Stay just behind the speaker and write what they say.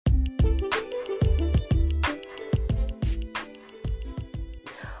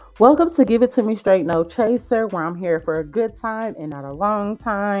Welcome to Give It To Me Straight No Chaser, where I'm here for a good time and not a long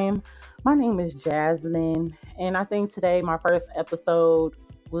time. My name is Jasmine, and I think today my first episode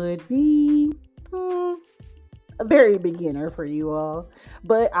would be a very beginner for you all.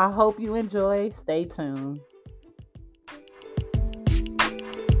 But I hope you enjoy. Stay tuned.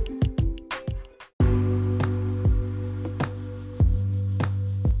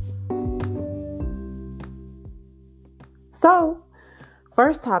 So,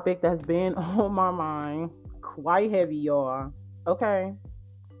 first topic that's been on my mind, quite heavy, y'all. Okay,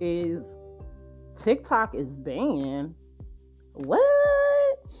 is TikTok is banned.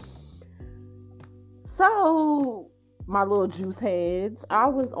 What? So, my little juice heads, I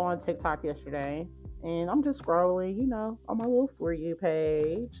was on TikTok yesterday and I'm just scrolling, on my little For You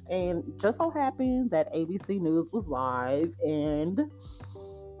page. And just so happened that ABC News was live and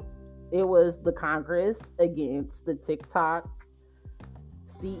it was the Congress against the TikTok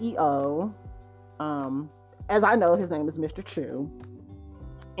CEO. As I know, his name is Mr. Chu.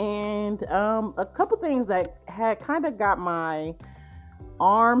 And a couple things that had kind of got my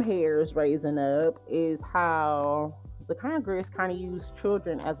arm hairs raising up is how the Congress kind of used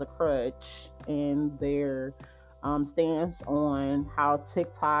children as a crutch in their stance on how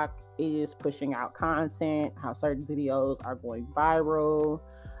TikTok is pushing out content, how certain videos are going viral,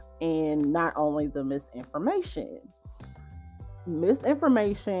 and not only the misinformation.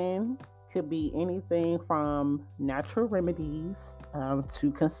 Misinformation could be anything from natural remedies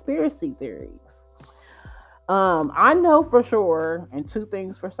to conspiracy theories. I know for sure, and two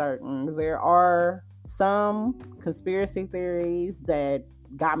things for certain, there are some conspiracy theories that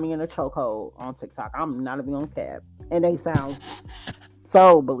got me in a chokehold on TikTok. I'm not even on cap. And they sound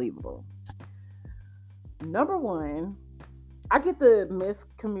so believable. Number one, I get the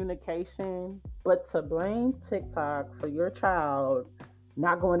miscommunication, but to blame TikTok for your child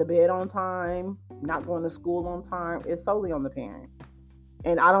not going to bed on time, not going to school on time, is solely on the parent.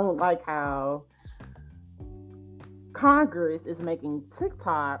 And I don't like how Congress is making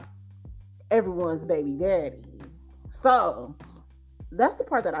TikTok everyone's baby daddy. So that's the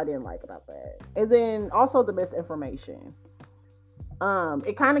part that I didn't like about that. And then also the misinformation.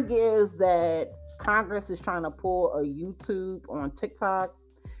 It kind of gives that Congress is trying to pull a YouTube on TikTok.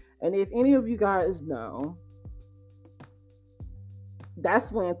 And if any of you guys know,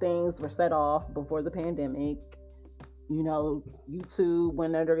 that's when things were set off before the pandemic. YouTube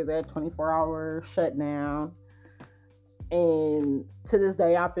went under that 24-hour shutdown. And to this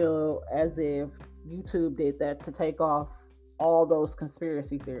day, I feel as if YouTube did that to take off all those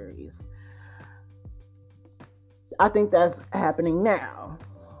conspiracy theories. I think that's happening now,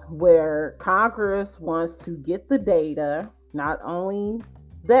 where Congress wants to get the data, not only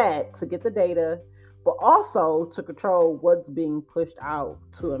that, to get the data, but also to control what's being pushed out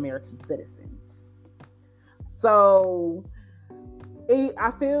to American citizens. So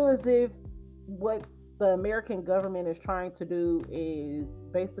I feel as if what the American government is trying to do is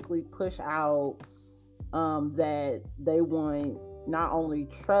basically push out that they want not only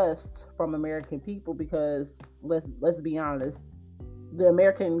trust from American people, because let's be honest, the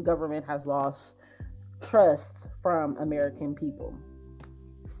American government has lost trust from American people.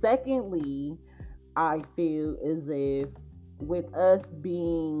 Secondly, I feel as if with us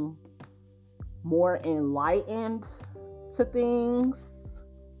being more enlightened to things,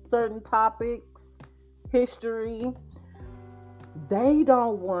 certain topics, history, they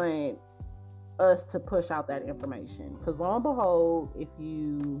don't want us to push out that information. Because lo and behold, if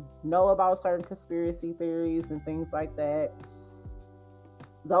you know about certain conspiracy theories and things like that,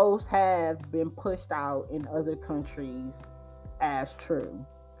 those have been pushed out in other countries as true,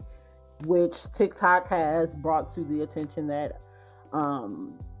 which TikTok has brought to the attention that,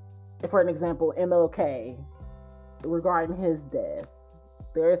 for an example, MLK, regarding his death,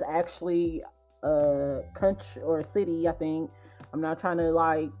 there's actually a country or a city, I think. I'm not trying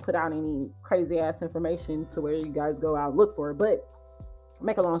to put out any crazy ass information to where you guys go out and look for it, but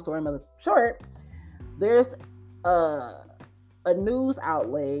make a long story short, there's a news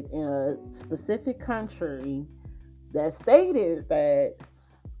outlet in a specific country that stated that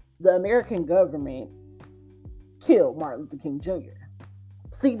the American government killed Martin Luther King Jr.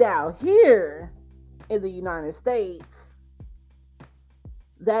 See, now here in the United States,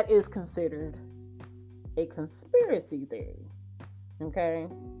 that is considered a conspiracy theory. Okay,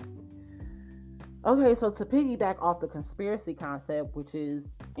 so to piggyback off the conspiracy concept, which is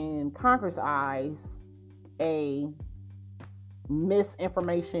in Congress' eyes a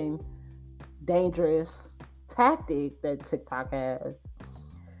misinformation, dangerous tactic that TikTok has,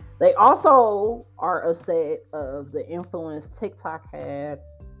 they also are upset of the influence TikTok had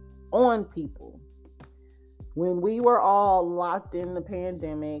on people. When we were all locked in the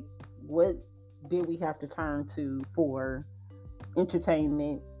pandemic, what did we have to turn to for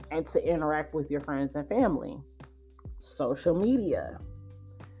entertainment and to interact with your friends and family? Social media.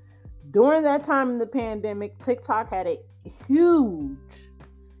 During that time in the pandemic, TikTok had a huge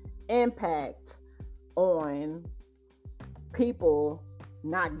impact on people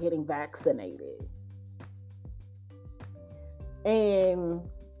not getting vaccinated. And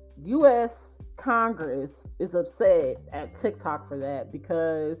US Congress is upset at TikTok for that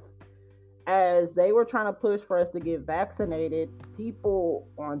because as they were trying to push for us to get vaccinated, people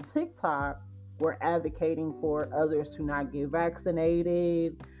on TikTok were advocating for others to not get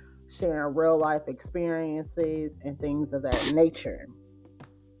vaccinated, sharing real life experiences and things of that nature.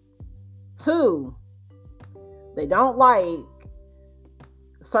 Two, they don't like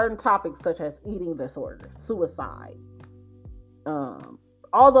certain topics such as eating disorders, suicide,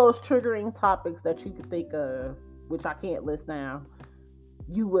 all those triggering topics that you could think of, which I can't list now,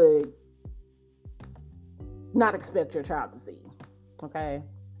 you would not expect your child to see. Okay?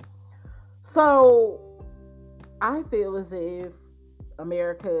 So I feel as if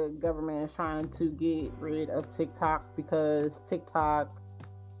America government is trying to get rid of TikTok because TikTok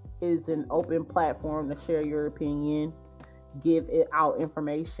is an open platform to share your opinion, give it out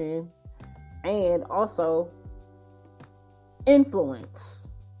information, and also influence.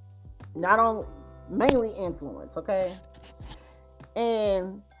 Not only, mainly influence, okay?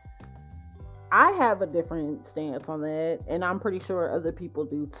 And I have a different stance on that, and I'm pretty sure other people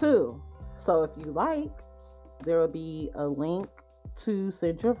do too. So if you like, there will be a link to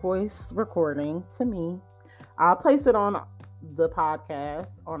send your voice recording to me. I'll place it on the podcast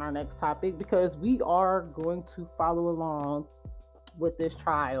on our next topic because we are going to follow along with this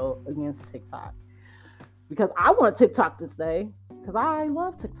trial against TikTok. Because I want TikTok to stay, because I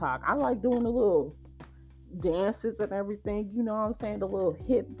love TikTok. I like doing the little dances and everything. You know what I'm saying? The little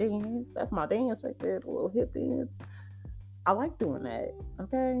hip dance. That's my dance right there, the little hip dance. I like doing that,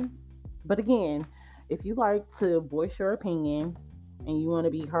 okay? But again, if you like to voice your opinion and you want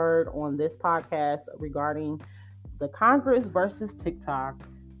to be heard on this podcast regarding the Congress versus TikTok,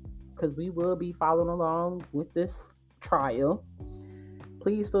 because we will be following along with this trial,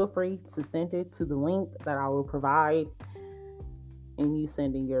 please feel free to send it to the link that I will provide in you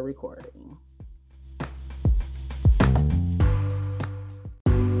sending your recording.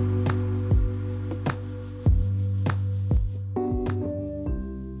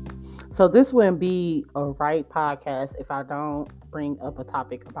 So this wouldn't be a right podcast if I don't bring up a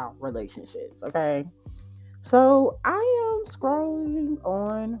topic about relationships, okay? So I am scrolling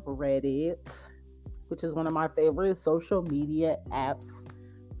on Reddit, which is one of my favorite social media apps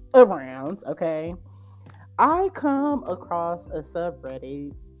around, okay? I come across a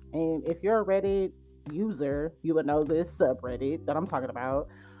subreddit, and if you're a Reddit user, you would know this subreddit that I'm talking about,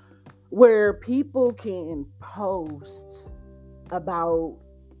 where people can post about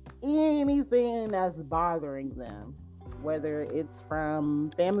anything that's bothering them, whether it's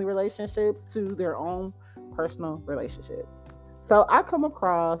from family relationships to their own personal relationships. So I come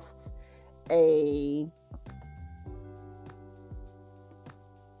across a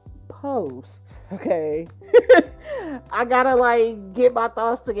post, okay? I gotta get my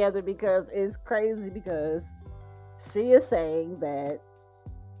thoughts together because it's crazy, because she is saying that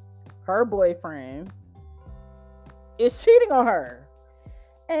her boyfriend is cheating on her,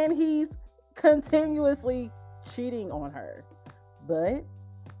 and he's continuously cheating on her, but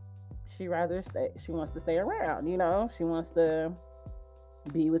she wants to stay around, she wants to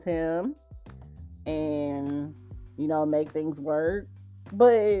be with him and make things work.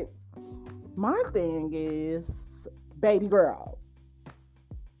 But my thing is, baby girl,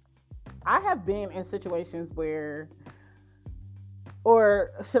 I have been in situations where,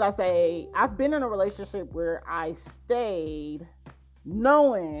 or should I say, I've been in a relationship where I stayed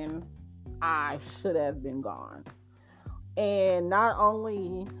knowing I should have been gone. And not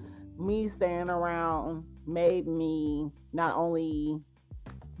only me staying around made me not only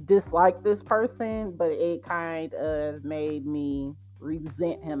dislike this person, but it kind of made me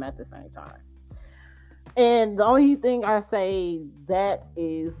resent him at the same time. And the only thing I say that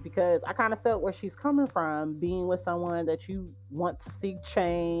is because I kind of felt where she's coming from, being with someone that you want to see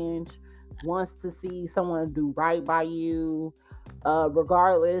change, wants to see someone do right by you,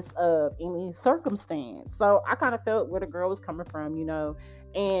 regardless of any circumstance. So I kind of felt where the girl was coming from,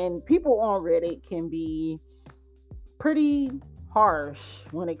 and people on Reddit can be pretty harsh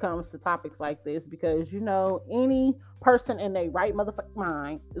when it comes to topics like this, because any person in their right motherfucking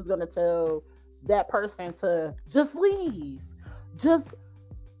mind is going to tell that person to just leave, just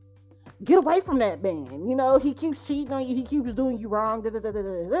Get away from that man. He keeps cheating on you. He keeps doing you wrong. Da, da, da, da,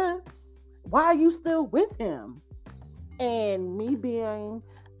 da, da. Why are you still with him? And me being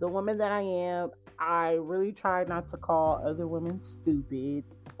the woman that I am, I really try not to call other women stupid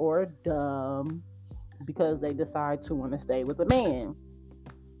or dumb because they decide to want to stay with a man.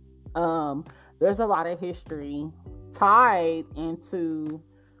 Um, there's a lot of history tied into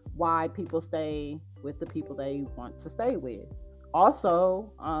why people stay with the people they want to stay with.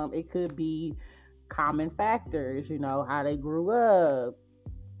 Also, it could be common factors, how they grew up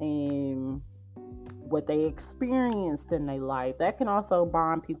and what they experienced in their life. That can also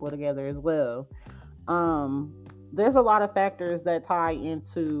bond people together as well. Um, there's a lot of factors that tie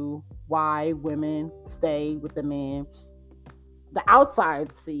into why women stay with the men the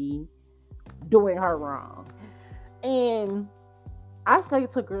outside see doing her wrong. And I say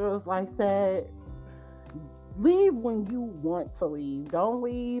to girls like that, leave when you want to leave. Don't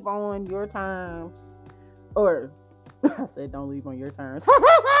leave on your terms. Or I said don't leave on your terms.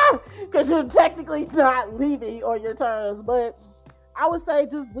 Because you're technically not leaving on your terms. But I would say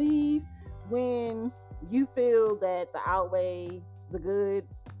just leave when you feel that the good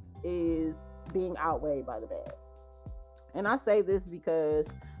is being outweighed by the bad. And I say this because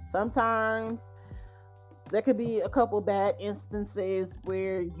sometimes there could be a couple bad instances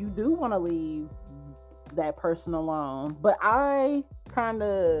where you do want to leave that person alone. But I kind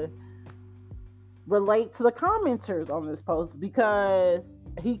of relate to the commenters on this post because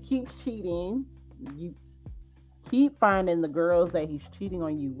he keeps cheating. You keep finding the girls that he's cheating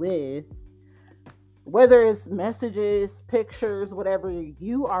on you with. Whether it's messages, pictures, whatever,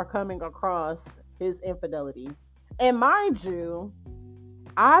 you are coming across his infidelity. And mind you,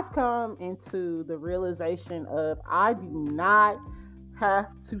 I've come into the realization of I do not have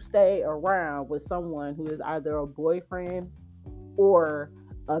to stay around with someone who is either a boyfriend or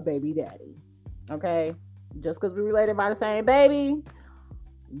a baby daddy. Okay? Just because we're related by the same baby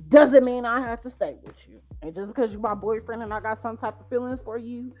doesn't mean I have to stay with you. And just because you're my boyfriend and I got some type of feelings for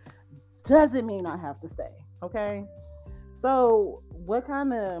you doesn't mean I have to stay. Okay? So, what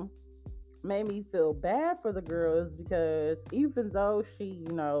kind of made me feel bad for the girls because even though she,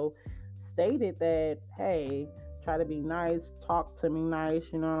 stated that, hey, try to be nice, talk to me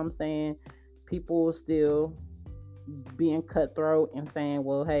nice, you know what I'm saying? People still being cutthroat and saying,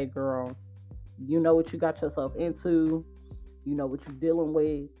 well, hey, girl, you know what you got yourself into, you know what you're dealing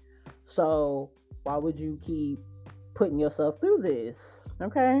with, so why would you keep putting yourself through this?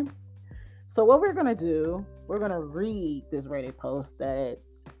 Okay? So what we're going to do, we're going to read this Reddit post that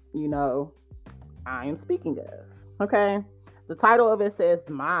I am speaking of. Okay. The title of it says,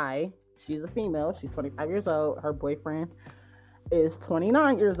 she's a female. She's 25 years old. Her boyfriend is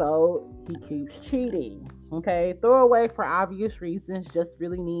 29 years old. He keeps cheating. Okay. Throw away for obvious reasons. Just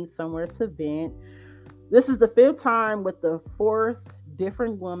really needs somewhere to vent. This is the 5th time with the 4th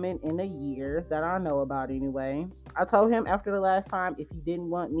different woman in a year that I know about anyway. I told him after the last time if he didn't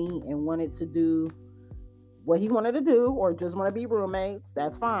want me and wanted to do what he wanted to do or just want to be roommates,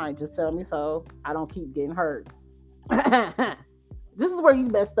 that's fine. Just tell me so I don't keep getting hurt. This is where you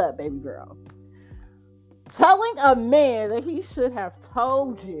messed up, baby girl. Telling a man that he should have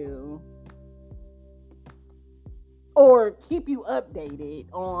told you or keep you updated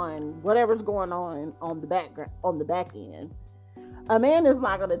on whatever's going on the back end. A man is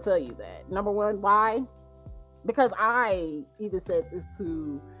not going to tell you that. Number one, why? Because I even said this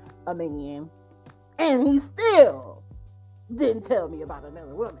to a man and he still didn't tell me about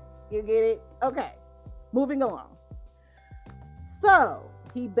another woman. You get it? Okay. Moving on. So,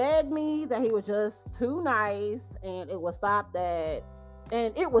 he begged me that he was just too nice and it would stop that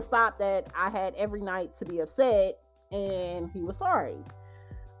I had every night to be upset and he was sorry.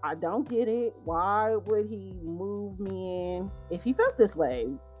 I don't get it. Why would he move me in if he felt this way?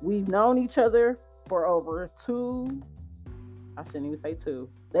 We've known each other for over I shouldn't even say 2.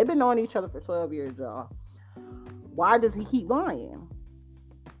 They've been knowing each other for 12 years, y'all. Why does he keep lying?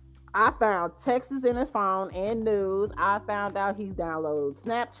 I found texts in his phone and news. I found out he downloads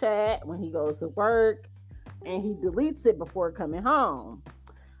Snapchat when he goes to work and he deletes it before coming home.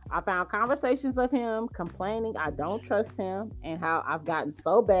 I found conversations of him complaining I don't trust him and how I've gotten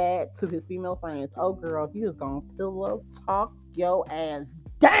so bad to his female friends. Oh, girl, he is going to pillow talk your ass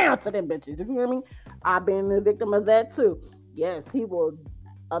down to them bitches. You hear me? I've been the victim of that too. Yes, he will.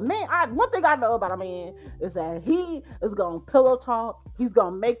 A man, one thing I know about a man is that he is going to pillow talk. He's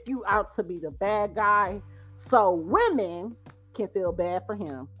going to make you out to be the bad guy so women can feel bad for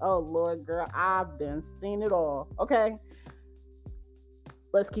him. Oh, Lord, girl, I've done seen it all. Okay?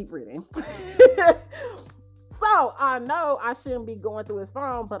 Let's keep reading. So I know I shouldn't be going through his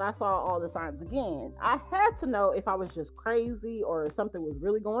phone, but I saw all the signs again. I had to know if I was just crazy or if something was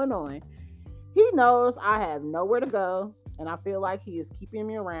really going on. He knows I have nowhere to go, and I feel like he is keeping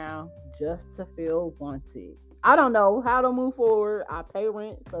me around just to feel wanted. I don't know how to move forward. I pay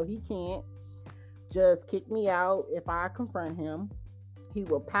rent, so he can't just kick me out if I confront him. He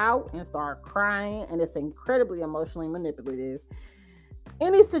will pout and start crying, and it's incredibly emotionally manipulative.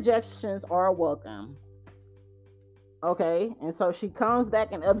 Any suggestions are welcome. Okay, and so she comes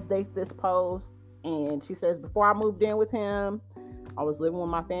back and updates this post, and she says, before I moved in with him, I was living with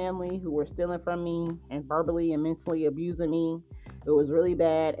my family who were stealing from me and verbally and mentally abusing me. It was really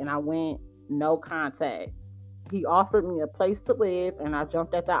bad, and I went no contact. He offered me a place to live, and I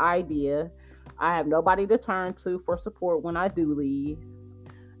jumped at the idea. I have nobody to turn to for support when I do leave.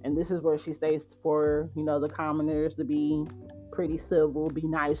 And this is where she stays for, the commoners to be pretty civil, be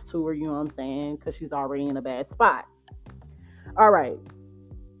nice to her, you know what I'm saying? Because she's already in a bad spot. All right.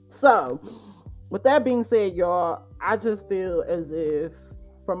 So, with that being said, y'all, I just feel as if,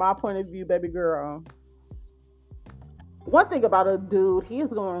 from my point of view, baby girl, one thing about a dude, he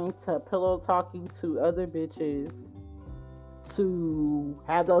is going to pillow talk you to other bitches to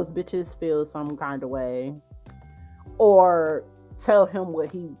have those bitches feel some kind of way or tell him what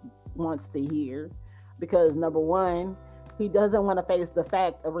he wants to hear. Because number one, he doesn't want to face the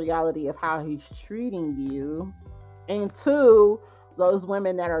fact of reality of how he's treating you. And two, those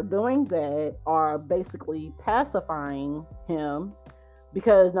women that are doing that are basically pacifying him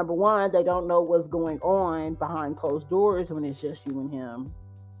because number one, they don't know what's going on behind closed doors when it's just you and him.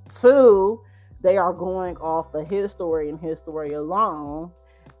 Two, they are going off of his story and his story alone.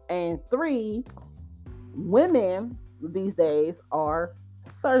 And three, women these days are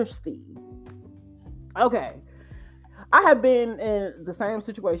thirsty. Okay. I have been in the same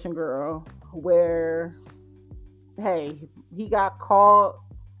situation, girl, where, hey, he got caught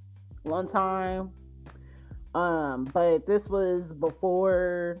one time. But this was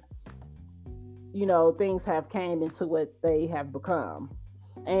before, things have came into what they have become.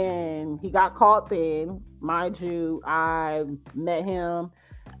 And he got caught then. Mind you, I met him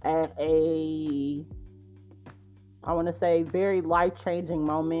at I want to say, very life-changing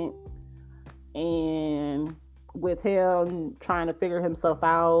moment. And with him trying to figure himself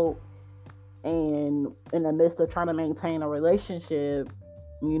out and in the midst of trying to maintain a relationship,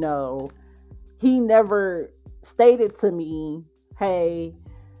 he never stated to me, hey,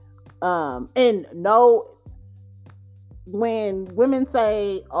 and no, when women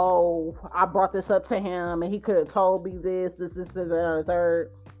say, oh, I brought this up to him and he could have told me this, that,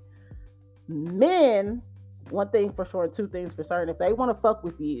 third. Men, one thing for sure, two things for certain, if they want to fuck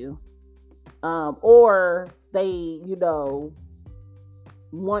with you, or they,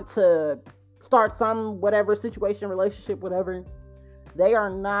 want to start some whatever situation, relationship, whatever, they are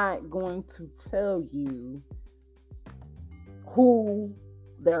not going to tell you who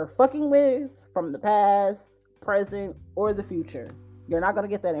they're fucking with from the past, present, or the future. You're not going to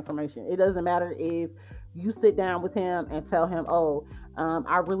get that information. It doesn't matter if you sit down with him and tell him, oh,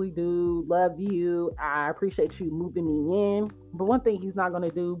 I really do love you. I appreciate you moving me in. But one thing he's not going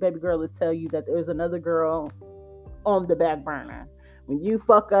to do, baby girl, is tell you that there's another girl on the back burner. When you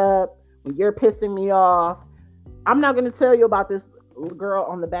fuck up, when you're pissing me off, I'm not going to tell you about this girl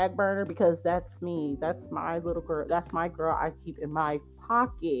on the back burner because that's me. That's my little girl. That's my girl I keep in my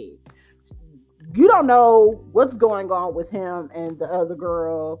pocket. You don't know what's going on with him and the other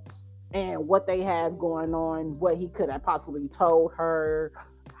girl and what they have going on, what he could have possibly told her,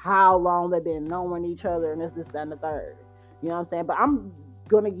 how long they've been knowing each other, and this, that, and the third. You know what I'm saying? But I'm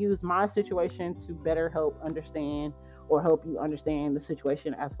going to use my situation to better help understand or help you understand the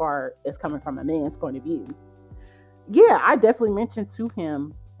situation as far as coming from a man's point of view. Yeah, I definitely mentioned to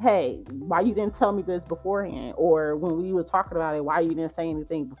him, hey, why you didn't tell me this beforehand? Or when we were talking about it, why you didn't say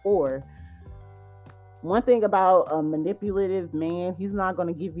anything before? One thing about a manipulative man, he's not going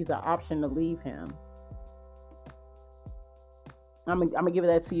to give you the option to leave him. I'm going to give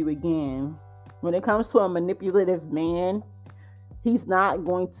that to you again. When it comes to a manipulative man, he's not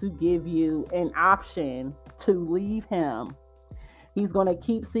going to give you an option to leave him. He's going to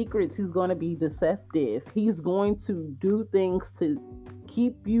keep secrets. He's going to be deceptive. He's going to do things to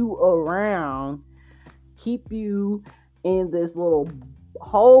keep you around, keep you in this little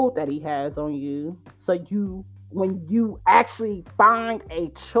hold that he has on you. So when you actually find a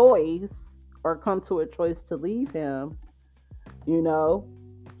choice or come to a choice to leave him,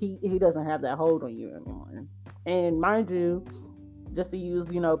 he doesn't have that hold on you anymore. And mind you, just to use,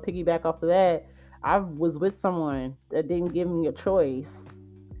 piggyback off of that, I was with someone that didn't give me a choice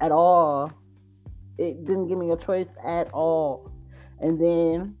at all It didn't give me a choice at all. And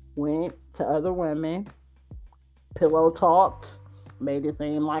then went to other women, pillow talked, made it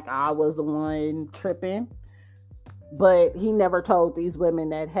seem like I was the one tripping. But he never told these women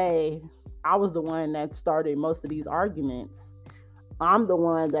that, hey, I was the one that started most of these arguments. I'm the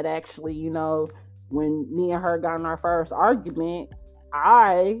one that actually, when me and her got in our first argument,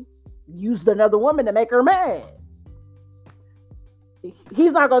 I used another woman to make her mad.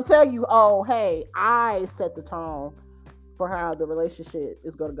 He's not going to tell you, oh, hey, I set the tone for how the relationship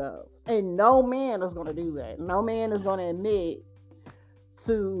is going to go. And no man is going to do that. No man is going to admit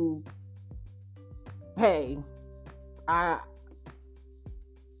to, hey, I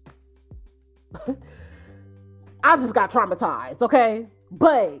I just got traumatized, okay?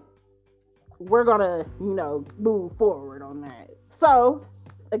 But we're gonna, move forward on that. So,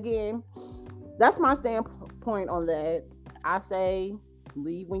 again, that's my standpoint on that. I say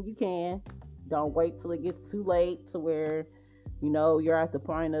leave when you can. Don't wait till it gets too late to where, you're at the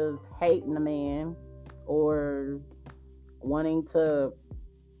point of hating a man or wanting to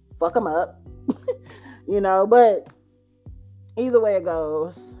fuck him up. But either way it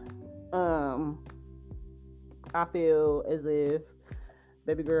goes, I feel as if,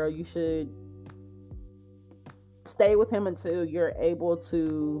 baby girl, you should stay with him until you're able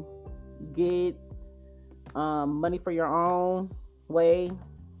to get money for your own way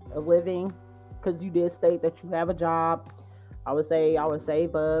of living. Because you did state that you have a job. I would say I would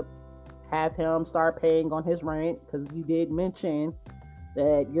save up, have him start paying on his rent, because you did mention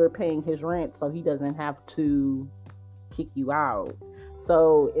that you're paying his rent so he doesn't have to kick you out.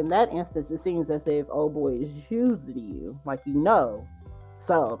 So in that instance, it seems as if old boy is using you, like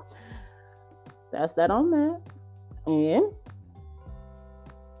So that's that on that. And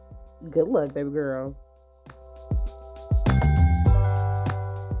good luck, baby girl.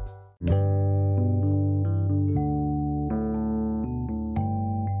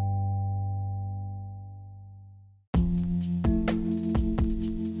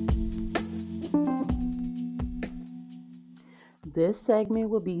 This segment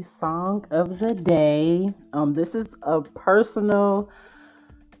will be Song of the Day. This is a personal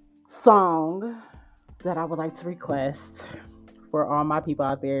song that I would like to request for all my people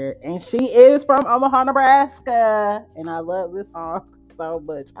out there. And she is from Omaha, Nebraska. And I love this song so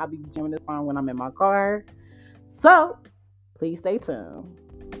much. I'll be jamming this song when I'm in my car. So please stay tuned.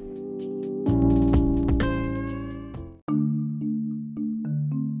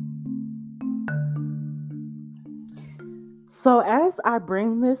 So as I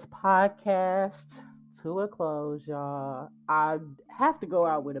bring this podcast to a close, y'all, I have to go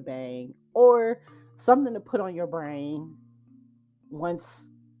out with a bang or something to put on your brain once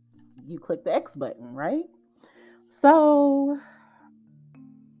you click the X button, right? So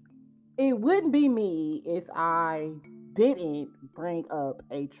it wouldn't be me if I didn't bring up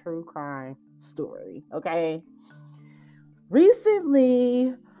a true crime story, okay?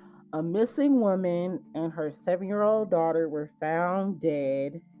 Recently, a missing woman and her 7-year-old daughter were found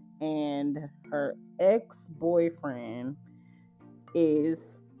dead, and her ex boyfriend is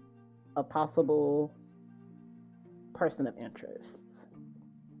a possible person of interest.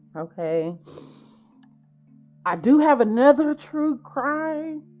 Okay. I do have another true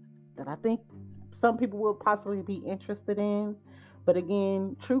crime that I think some people will possibly be interested in. But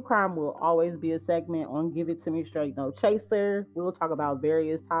again, true crime will always be a segment on Give It To Me Straight No Chaser. We'll talk about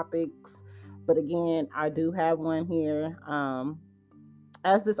various topics. But again, I do have one here.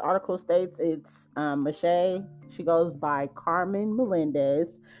 As this article states, it's Mache. She goes by Carmen Melendez.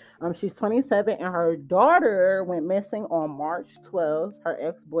 She's 27 and her daughter went missing on March 12th. Her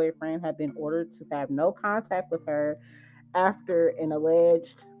ex-boyfriend had been ordered to have no contact with her after an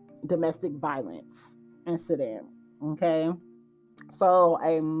alleged domestic violence incident. Okay. So,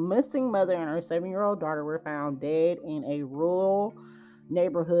 a missing mother and her 7-year-old daughter were found dead in a rural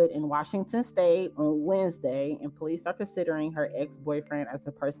neighborhood in Washington State on Wednesday, and police are considering her ex boyfriend as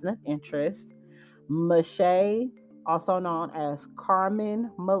a person of interest. Mache, also known as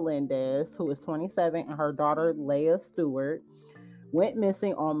Carmen Melendez, who is 27, and her daughter Leah Stewart, went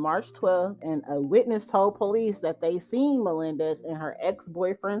missing on March 12th, and a witness told police that they seen Melendez in her ex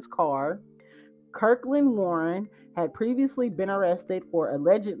boyfriend's car. Kirkland Warren had previously been arrested for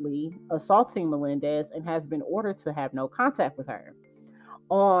allegedly assaulting Melendez and has been ordered to have no contact with her.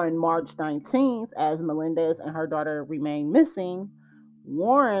 On March 19th, as Melendez and her daughter remained missing,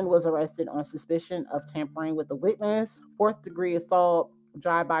 Warren was arrested on suspicion of tampering with a witness, fourth-degree assault,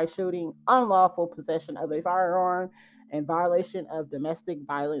 drive-by shooting, unlawful possession of a firearm, and violation of domestic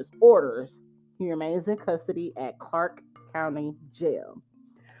violence orders. He remains in custody at Clark County Jail.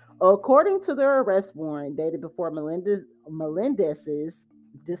 According to their arrest warrant dated before Melendez's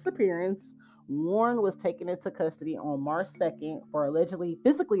disappearance, Warren was taken into custody on March 2nd for allegedly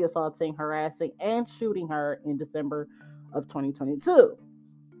physically assaulting, harassing, and shooting her in December of 2022.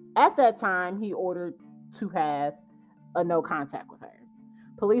 At that time, he ordered to have a no contact with her.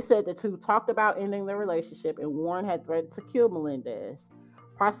 Police said the two talked about ending their relationship, and Warren had threatened to kill Melendez.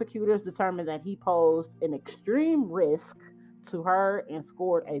 Prosecutors determined that he posed an extreme risk to her and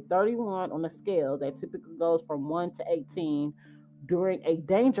scored a 31 on a scale that typically goes from 1 to 18 during a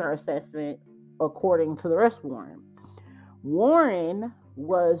danger assessment, according to the arrest warrant. Warren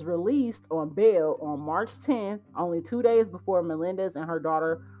was released on bail on March 10th, only 2 days before Melendez and her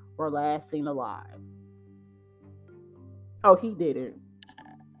daughter were last seen alive. Oh, he did it.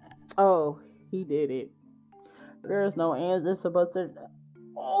 Oh, he did it. There's no answer but to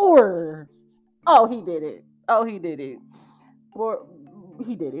or. Oh, he did it. Oh, he did it. Or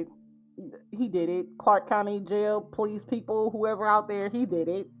he did it. He did it. Clark County Jail, police people, whoever out there, he did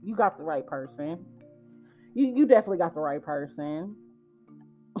it. You got the right person. You definitely got the right person.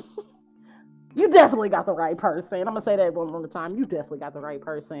 You definitely got the right person. I'm gonna say that one more time. You definitely got the right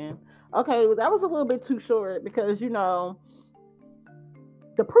person. Okay, that was a little bit too short because the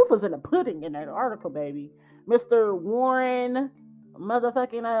proof was in the pudding in that article, baby. Mr. Warren,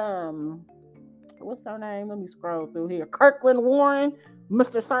 motherfucking what's her name? Let me scroll through here. Kirkland Warren,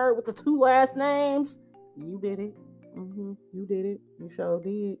 Mr. Sir with the two last names. You did it. You did it. You sure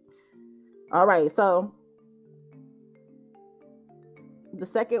did. All right, so the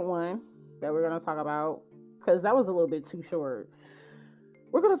second one that we're gonna talk about, because that was a little bit too short.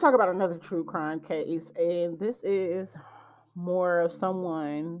 We're gonna talk about another true crime case, and this is more of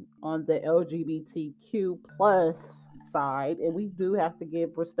someone on the LGBTQ plus side, and we do have to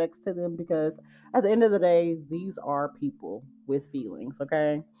give respects to them because at the end of the day, these are people with feelings.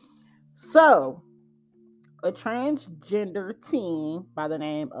 Okay, so a transgender teen by the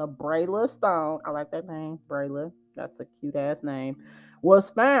name of Brayla Stone, I like that name, Brayla, that's a cute ass name, was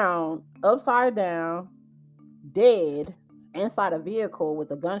found upside down, dead, inside a vehicle with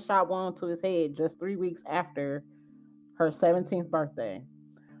a gunshot wound to his head just 3 weeks after her 17th birthday.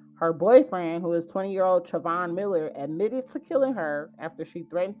 Her boyfriend, who is 20-year-old Trayvon Miller, admitted to killing her after she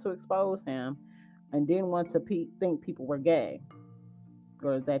threatened to expose him and didn't want to think people were gay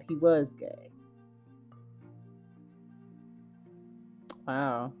or that he was gay.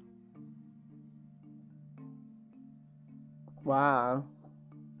 Wow. Wow.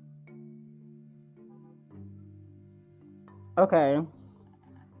 Okay.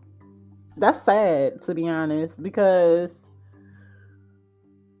 That's sad, to be honest, because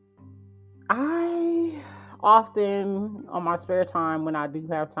I often, on my spare time, when I do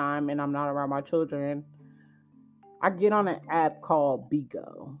have time and I'm not around my children, I get on an app called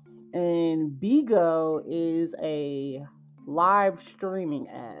Bigo. And Bigo is a live streaming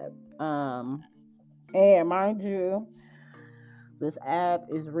app. And mind you, this app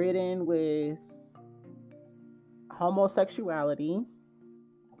is ridden with homosexuality,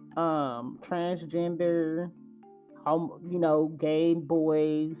 transgender, gay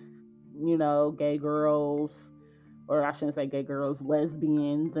boys, gay girls, or I shouldn't say gay girls,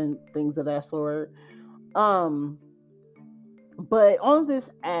 lesbians and things of that sort. But on this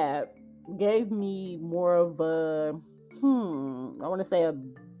app gave me more of a I want to say a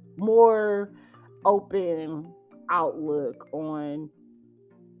more open outlook on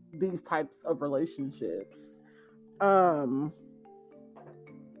these types of relationships.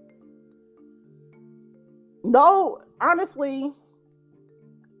 No, honestly,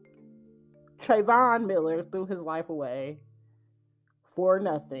 Trayvon Miller threw his life away for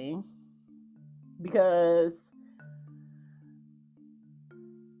nothing because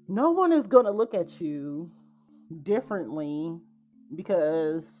no one is going to look at you differently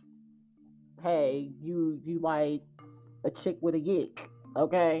because hey, you like a chick with a yick,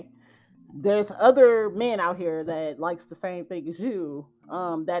 okay? There's other men out here that likes the same thing as you.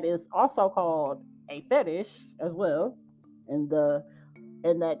 That is also called a fetish as well, in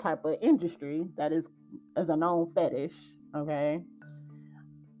that type of industry. That is as a known fetish. Okay.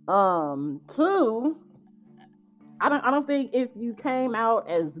 Two, I don't think if you came out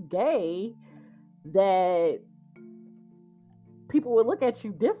as gay that people would look at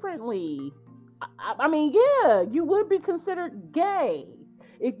you differently. I mean, yeah, you would be considered gay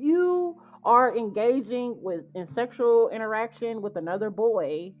if you are engaging in sexual interaction with another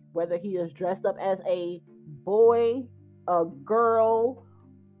boy, whether he is dressed up as a boy, a girl,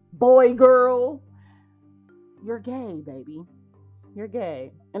 boy, girl. You're gay, baby. You're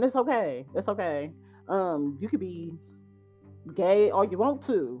gay, and it's okay. It's okay. You could be gay all you want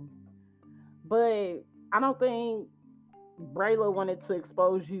to. But I don't think Brayla wanted to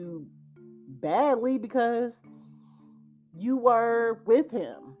expose you badly because you were with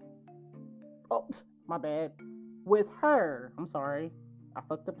him. Oh, my bad. With her. I'm sorry. I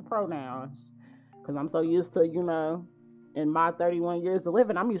fucked up the pronouns. Because I'm so used to, in my 31 years of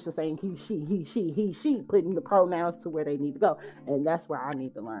living, I'm used to saying he, she, putting the pronouns to where they need to go. And that's where I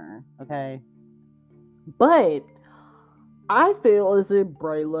need to learn. Okay. But I feel as if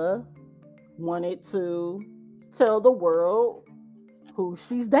Brayla wanted to tell the world who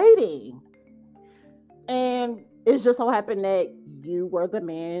she's dating. And it just so happened that you were the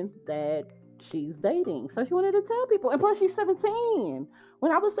man that she's dating. So she wanted to tell people. And plus, she's 17.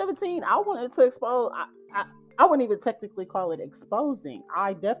 When I was 17, I wanted to expose. I wouldn't even technically call it exposing.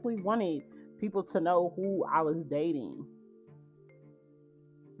 I definitely wanted people to know who I was dating.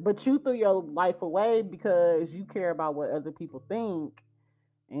 But you threw your life away because you care about what other people think.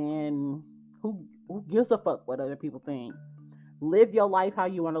 And who gives a fuck what other people think? Live your life how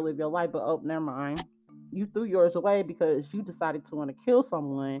you want to live your life. But oh, never mind. You threw yours away because you decided to want to kill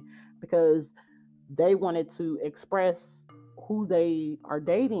someone because they wanted to express who they are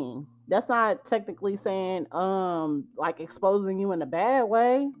dating. That's not technically saying like exposing you in a bad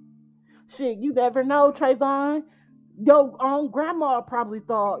way. Shit, you never know, Trayvon. Your own grandma probably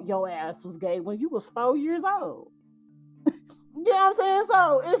thought your ass was gay when you was 4 years old. You know what I'm saying?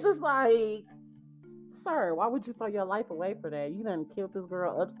 So it's just like, sir, why would you throw your life away for that? You done killed this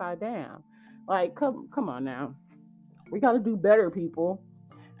girl upside down. Like, come on now. We gotta do better, people.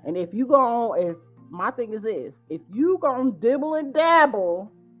 And if you go, if my thing is this, if you gonna dibble and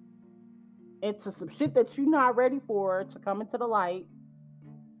dabble into some shit that you're not ready for to come into the light,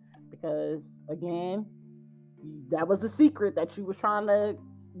 because again, that was a secret that you was trying to,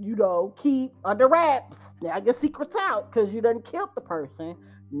 keep under wraps. Now your secret's out because you done killed the person.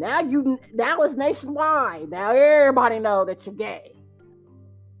 Now it's nationwide. Now everybody know that you're gay.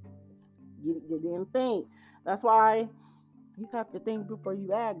 You didn't think. That's why you have to think before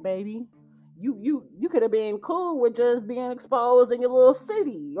you act, baby. You could have been cool with just being exposed in your little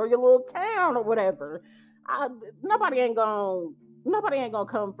city or your little town or whatever. I, nobody ain't gonna nobody ain't gonna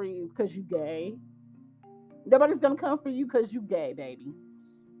come for you because you gay. Nobody's gonna come for you because you gay, baby.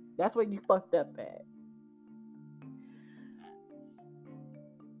 That's where you fucked up at.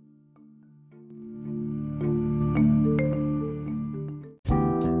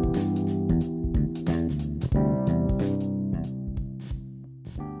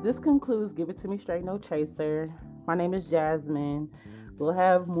 This concludes Give It To Me Straight No Chaser. My name is Jasmine. We'll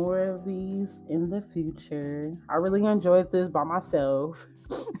have more of these in the future. I really enjoyed this by myself.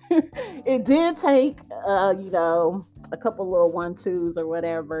 It did take, a couple little one twos or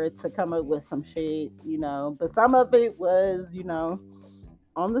whatever to come up with some shit, but some of it was,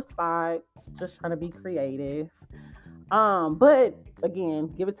 on the spot, just trying to be creative. But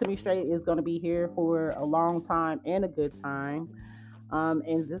again, Give It To Me Straight is going to be here for a long time and a good time.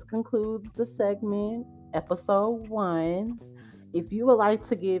 And this concludes the segment, episode 1. If you would like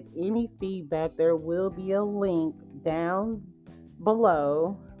to give any feedback, there will be a link down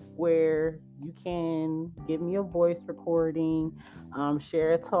below where you can give me a voice recording,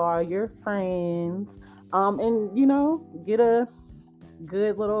 share it to all your friends, and get a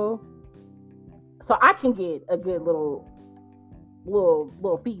good little, so I can get a good little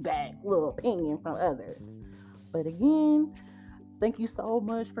feedback, little opinion from others. But again, thank you so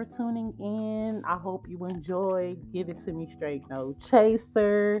much for tuning in. I hope you enjoyed Give It To Me Straight No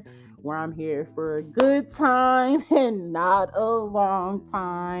Chaser, where I'm here for a good time and not a long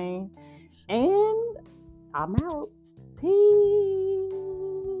time. And I'm out. Peace.